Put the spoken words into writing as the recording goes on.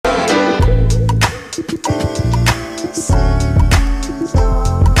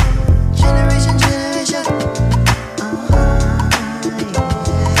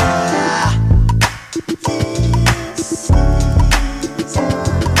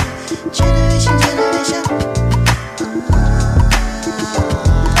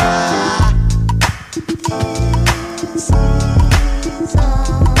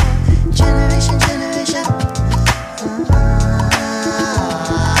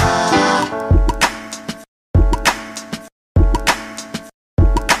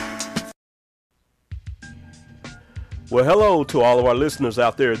Well, hello to all of our listeners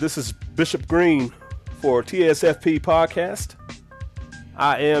out there. This is Bishop Green for TSFP Podcast.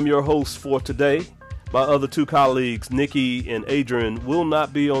 I am your host for today. My other two colleagues, Nikki and Adrian, will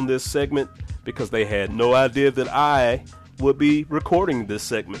not be on this segment because they had no idea that I would be recording this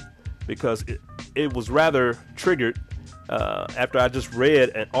segment because it was rather triggered after I just read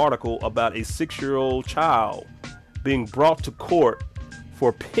an article about a 6-year-old child being brought to court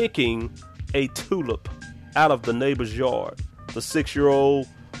for picking a tulip out of the neighbor's yard. The 6-year-old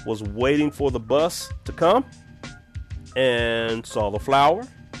was waiting for the bus to come and saw the flower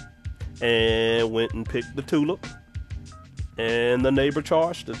and went and picked the tulip, and the neighbor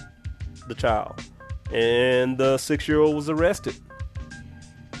charged the child, and the 6-year-old was arrested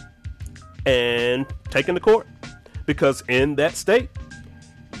and taken to court because in that state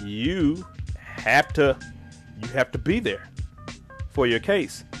you have to be there for your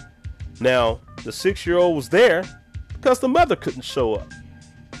case. Now, the 6-year-old was there because the mother couldn't show up.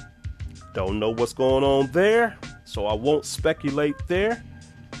 Don't know what's going on there, so I won't speculate there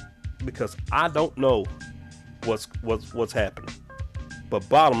because I don't know what's happening. But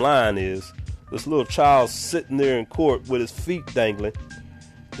bottom line is, this little child sitting there in court with his feet dangling.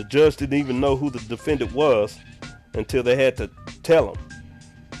 The judge didn't even know who the defendant was until they had to tell him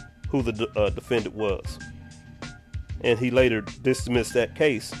who the defendant was. And he later dismissed that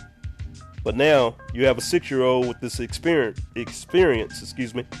case. But now you have a 6-year-old with this experience,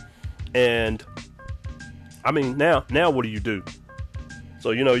 and I mean, now what do you do? So,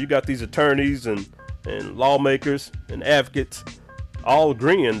 you got these attorneys and lawmakers and advocates all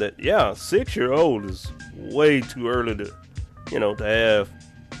agreeing that, yeah, 6-year-old is way too early to have,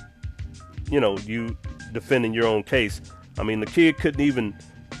 you defending your own case. I mean, the kid couldn't even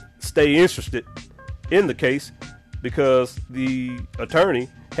stay interested in the case because the attorney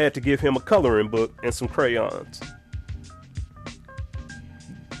had to give him a coloring book and some crayons.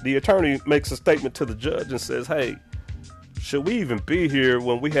 The attorney makes a statement to the judge and says, hey, should we even be here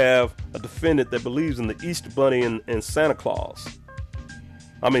when we have a defendant that believes in the Easter Bunny and Santa Claus?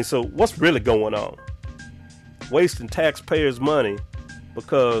 I mean, so what's really going on? Wasting taxpayers' money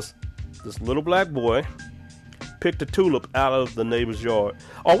because this little black boy picked a tulip out of the neighbor's yard.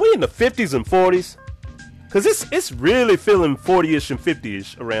 Are we in the 50s and 40s? Because it's really feeling 40-ish and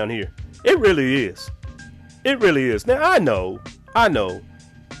 50-ish around here. It really is. It really is. Now, I know.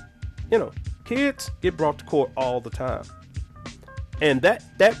 Kids get brought to court all the time. And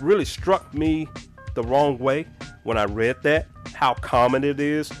that really struck me the wrong way when I read that. How common it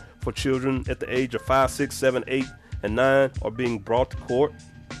is for children at the age of 5, 6, 7, 8, and 9 are being brought to court,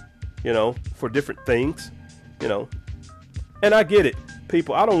 for different things, And I get it.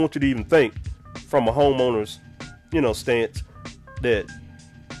 People, I don't want you to even think from a homeowner's, stance that,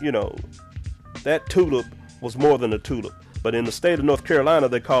 that tulip was more than a tulip. But in the state of North Carolina,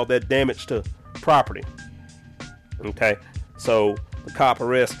 they call that damage to property. Okay, so the cop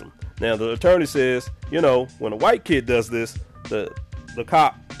arrests him. Now, the attorney says, when a white kid does this, the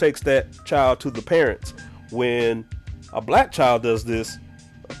cop takes that child to the parents. When a black child does this,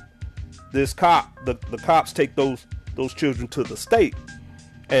 the cops take those children to the state.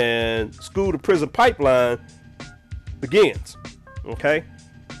 And school to prison pipeline begins. Okay?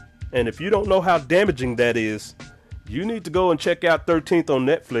 And if you don't know how damaging that is, you need to go and check out 13th on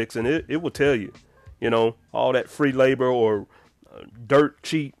Netflix, and it will tell you, all that free labor or dirt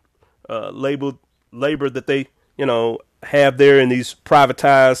cheap labor that they, have there in these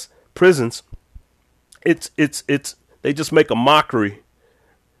privatized prisons. It's they just make a mockery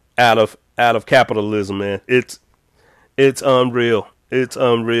out of capitalism, man. It's unreal. It's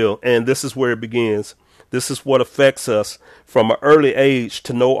unreal. And this is where it begins. This is what affects us from an early age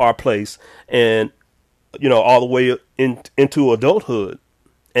to know our place and, all the way into adulthood.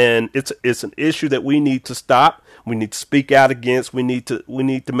 And it's an issue that we need to stop. We need to speak out against. We need to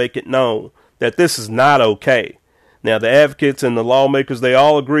make it known that this is not okay. Now, the advocates and the lawmakers, they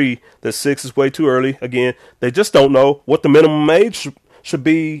all agree that 6 is way too early. Again, they just don't know what the minimum age should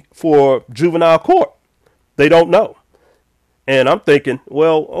be for juvenile court. They don't know. And I'm thinking,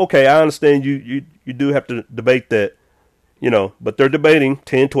 well, okay, I understand you do have to debate that, but they're debating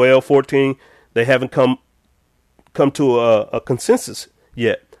 10, 12, 14. They haven't come to a consensus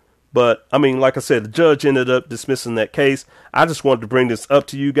yet. But, I mean, like I said, the judge ended up dismissing that case. I just wanted to bring this up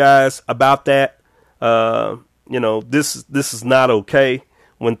to you guys about that. This is not okay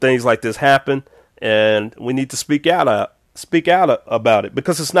when things like this happen, and we need to speak out about it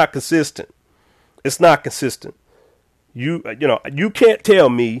because it's not consistent. It's not consistent. You can't tell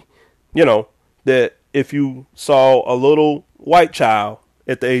me, that if you saw a little white child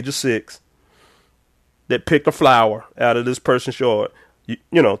at the age of 6 that pick a flower out of this person's yard, you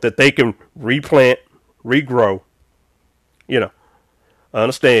know, that they can replant, regrow. You know, I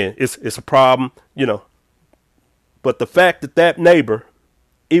understand it's a problem, you know, but the fact that that neighbor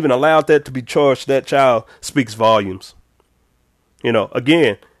even allowed that to be charged to that child speaks volumes. You know,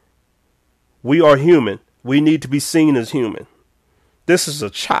 again, we are human. We need to be seen as human. This is a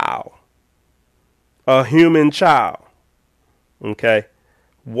child, a human child. Okay.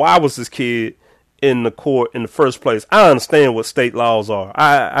 Why was this kid in the court in the first place? I understand what state laws are.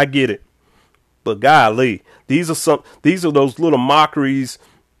 I get it. But golly, these are those little mockeries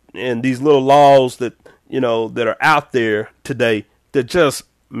and these little laws that, you know, that are out there today that just,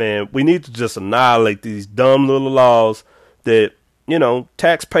 man, we need to just annihilate these dumb little laws that, you know,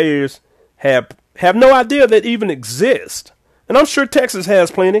 taxpayers have no idea that even exist. And I'm sure Texas has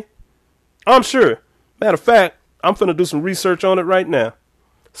plenty. I'm sure. Matter of fact, I'm finna do some research on it right now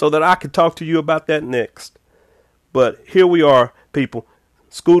so that I can talk to you about that next. But here we are, people.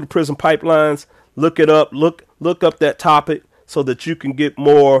 School to prison pipelines. Look it up. Look up that topic so that you can get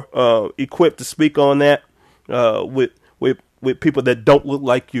more equipped to speak on that with people that don't look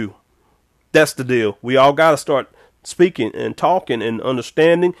like you. That's the deal. We all got to start speaking and talking and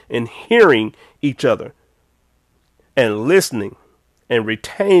understanding and hearing each other and listening and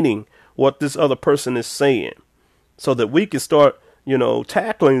retaining what this other person is saying so that we can start, you know,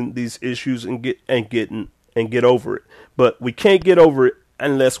 tackling these issues and get over it. But we can't get over it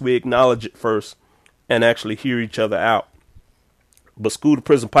unless we acknowledge it first and actually hear each other out. But school to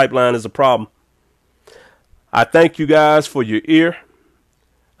prison pipeline is a problem. I thank you guys for your ear.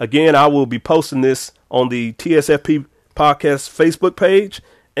 Again, I will be posting this on the TSFP Podcast Facebook page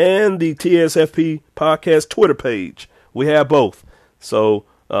and the TSFP Podcast Twitter page. We have both. So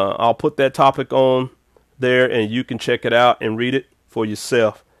I'll put that topic on there and you can check it out and read it for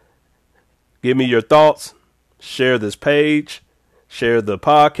yourself. Give me your thoughts. Share this page. Share the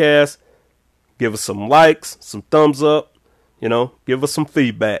podcast. Give us some likes, some thumbs up. You know, give us some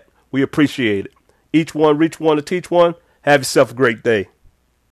feedback. We appreciate it. Each one reach one to teach one. Have yourself a great day.